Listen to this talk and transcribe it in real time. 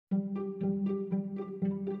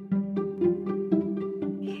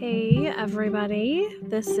Hey everybody,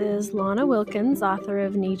 this is Lana Wilkins, author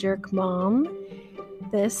of Knee Jerk Mom.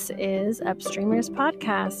 This is Upstreamers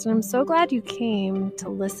Podcast, and I'm so glad you came to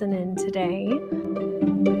listen in today.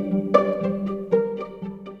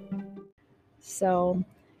 So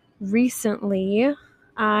recently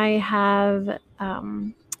I have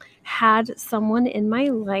had someone in my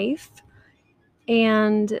life,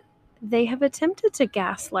 and they have attempted to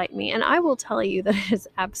gaslight me, and I will tell you that it is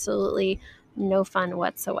absolutely no fun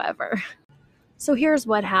whatsoever. So here's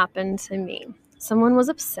what happened to me. Someone was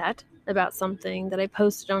upset about something that I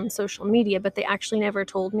posted on social media, but they actually never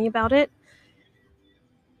told me about it.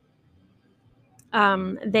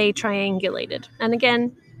 They triangulated. And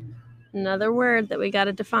again, another word that we got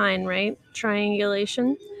to define, right?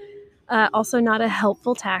 Triangulation. Also not a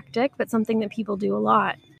helpful tactic, but something that people do a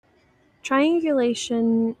lot.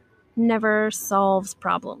 Triangulation never solves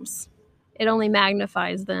problems. It only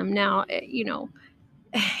magnifies them. Now,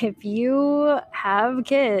 if you have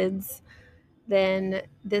kids, then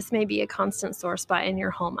this may be a constant sore spot in your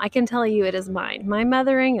home. I can tell you it is mine. My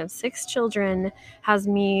mothering of 6 children has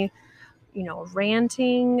me,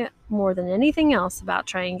 ranting more than anything else about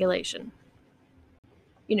triangulation.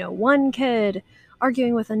 One kid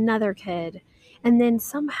arguing with another kid, and then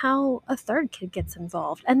somehow a third kid gets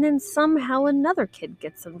involved, and then somehow another kid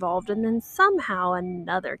gets involved, and then somehow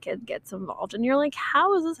another kid gets involved. And you're like,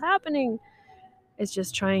 how is this happening? It's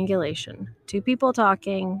just triangulation. 2 people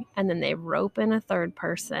talking, and then they rope in a third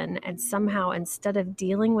person, and somehow instead of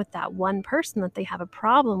dealing with that one person that they have a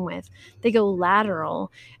problem with, they go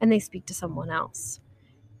lateral and they speak to someone else.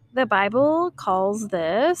 The Bible calls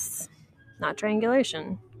this not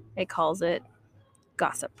triangulation. It calls it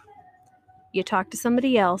gossip. You talk to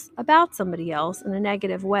somebody else about somebody else in a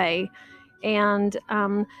negative way, and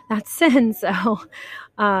that's sin, so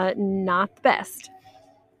not the best.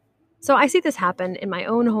 So I see this happen in my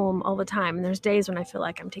own home all the time, and there's days when I feel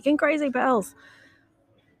like I'm taking crazy pills.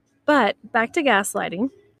 But back to gaslighting.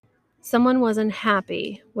 Someone wasn't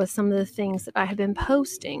happy with some of the things that I had been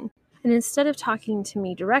posting, and instead of talking to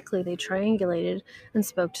me directly, they triangulated and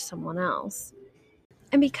spoke to someone else.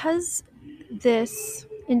 And because this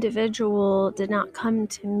individual did not come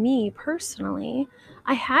to me personally,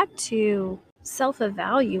 I had to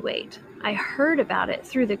self-evaluate. I heard about it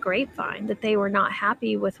through the grapevine that they were not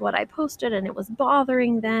happy with what I posted and it was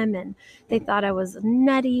bothering them and they thought I was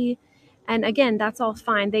nutty. And again, that's all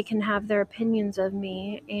fine. They can have their opinions of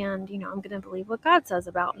me and, I'm going to believe what God says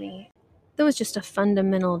about me. There was just a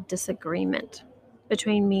fundamental disagreement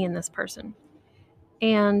between me and this person.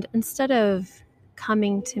 And instead of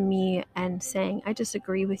coming to me and saying, I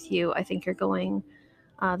disagree with you, I think you're going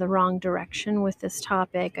the wrong direction with this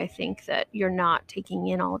topic. I think that you're not taking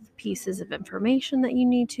in all of the pieces of information that you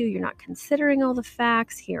need to. You're not considering all the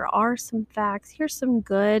facts. Here are some facts. Here's some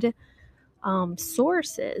good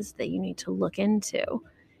sources that you need to look into.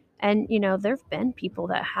 And, there have been people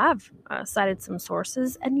that have cited some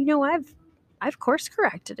sources. And, I've course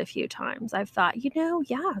corrected a few times. I've thought,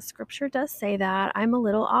 yeah, scripture does say that. I'm a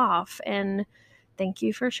little off. And thank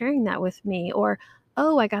you for sharing that with me. Or,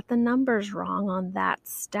 oh, I got the numbers wrong on that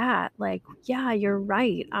stat. Like, yeah, you're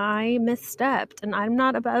right. I misstepped and I'm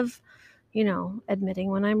not above,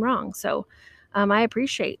 admitting when I'm wrong. So I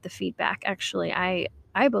appreciate the feedback. Actually, I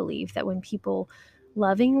believe that when people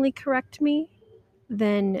lovingly correct me,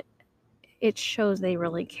 then it shows they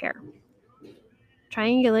really care.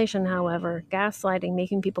 Triangulation, however, gaslighting,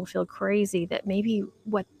 making people feel crazy that maybe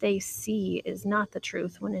what they see is not the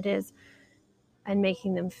truth when it is, and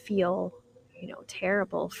making them feel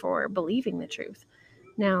terrible for believing the truth.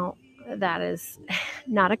 Now, that is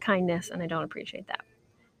not a kindness, and I don't appreciate that.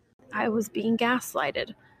 I was being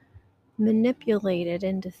gaslighted, manipulated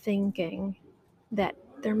into thinking that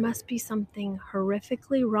there must be something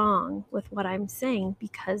horrifically wrong with what I'm saying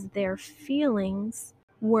because their feelings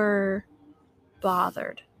were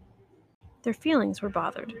bothered. Their feelings were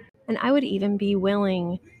bothered. And I would even be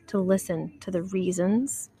willing to listen to the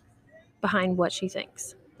reasons behind what she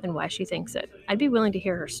thinks and why she thinks it. I'd be willing to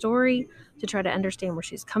hear her story, to try to understand where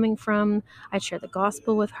she's coming from. I'd share the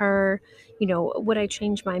gospel with her. Would I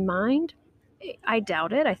change my mind? I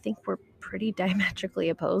doubt it. I think we're pretty diametrically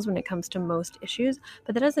opposed when it comes to most issues,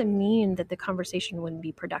 but that doesn't mean that the conversation wouldn't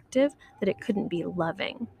be productive, that it couldn't be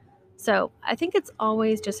loving. So I think it's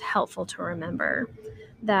always just helpful to remember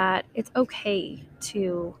that it's okay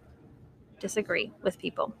to disagree with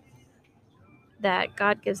people, that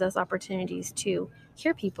God gives us opportunities to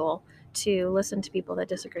hear people, to listen to people that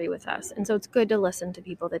disagree with us. And so it's good to listen to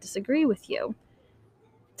people that disagree with you.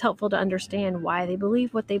 It's helpful to understand why they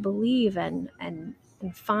believe what they believe and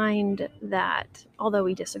and find that although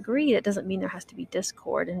we disagree, it doesn't mean there has to be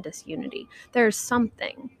discord and disunity. There's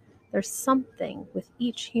something with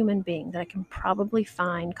each human being that I can probably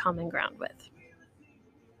find common ground with.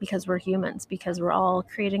 Because we're humans, because we're all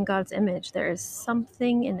created in God's image. There is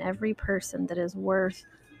something in every person that is worth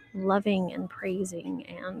loving and praising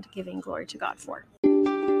and giving glory to God for.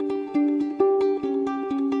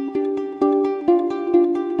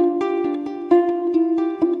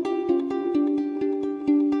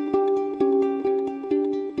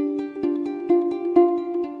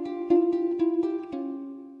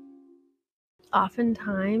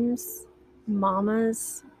 Oftentimes,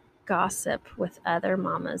 mamas gossip with other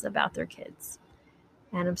mamas about their kids.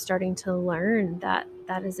 And I'm starting to learn that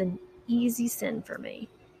that is an easy sin for me.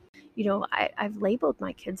 You know, I've labeled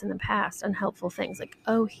my kids in the past unhelpful things like,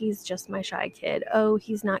 oh, he's just my shy kid. Oh,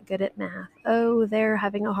 he's not good at math. Oh, they're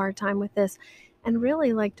having a hard time with this. And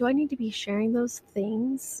really, like, do I need to be sharing those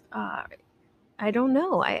things? I don't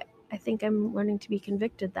know. I think I'm learning to be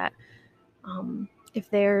convicted that if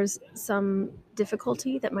there's some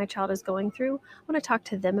difficulty that my child is going through, I want to talk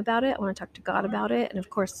to them about it. I want to talk to God about it. And of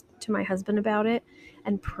course, to my husband about it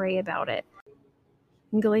and pray about it.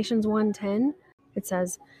 In Galatians 1:10, it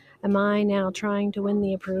says, am I now trying to win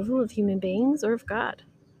the approval of human beings or of God?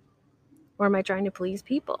 Or am I trying to please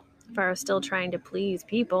people? If I was still trying to please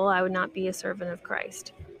people, I would not be a servant of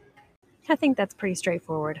Christ. I think that's pretty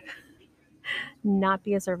straightforward. Not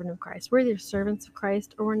be a servant of Christ. We're either servants of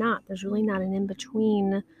Christ or we're not. There's really not an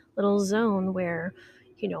in-between little zone where,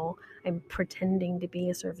 you know, I'm pretending to be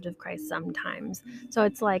a servant of Christ sometimes. So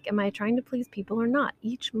it's like, am I trying to please people or not?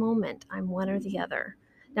 Each moment, I'm one or the other.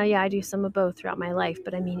 Now, yeah, I do some of both throughout my life,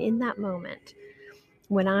 but I mean, in that moment,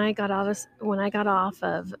 when I got off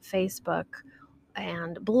of Facebook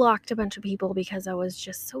and blocked a bunch of people because I was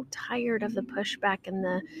just so tired of the pushback and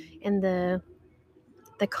the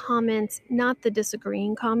comments, not the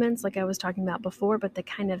disagreeing comments like I was talking about before, but the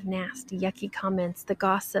kind of nasty, yucky comments, the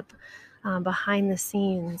gossip behind the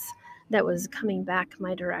scenes that was coming back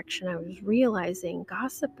my direction. I was realizing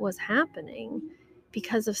gossip was happening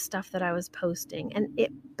because of stuff that I was posting, and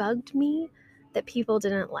it bugged me that people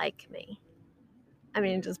didn't like me. I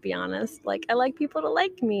mean, just be honest. Like, I like people to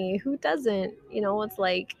like me. Who doesn't? You know, it's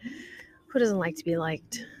like, who doesn't like to be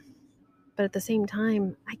liked? But at the same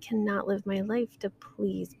time, I cannot live my life to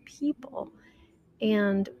please people.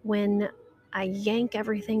 And when I yank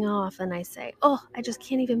everything off and I say, oh, I just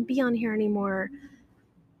can't even be on here anymore,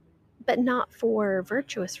 but not for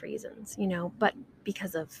virtuous reasons, you know, but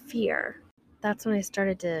because of fear, that's when I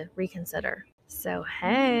started to reconsider. So,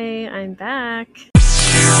 hey, I'm back.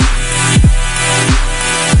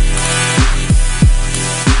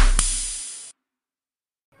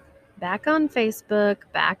 Back on Facebook,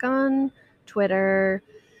 back on Twitter,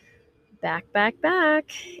 back,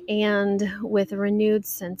 and with a renewed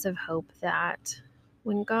sense of hope that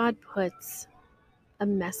when God puts a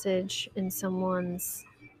message in someone's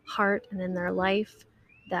heart and in their life,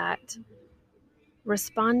 that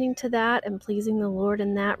responding to that and pleasing the Lord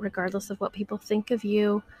in that, regardless of what people think of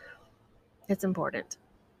you, it's important.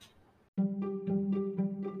 You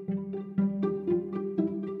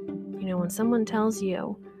know, when someone tells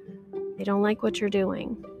you they don't like what you're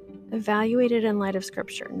doing, evaluate it in light of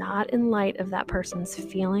Scripture, not in light of that person's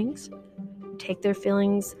feelings. Take their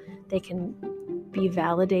feelings. They can be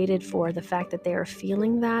validated for the fact that they are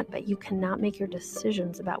feeling that, but you cannot make your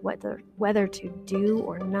decisions about whether to do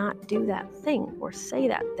or not do that thing or say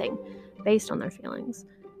that thing based on their feelings.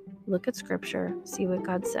 Look at Scripture, see what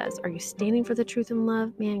God says. Are you standing for the truth in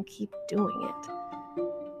love? Man, keep doing it.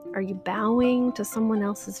 Are you bowing to someone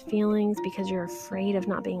else's feelings because you're afraid of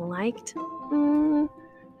not being liked?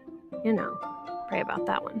 You know, pray about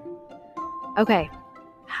that one. Okay,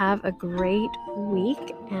 have a great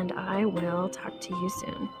week, and I will talk to you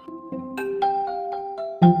soon.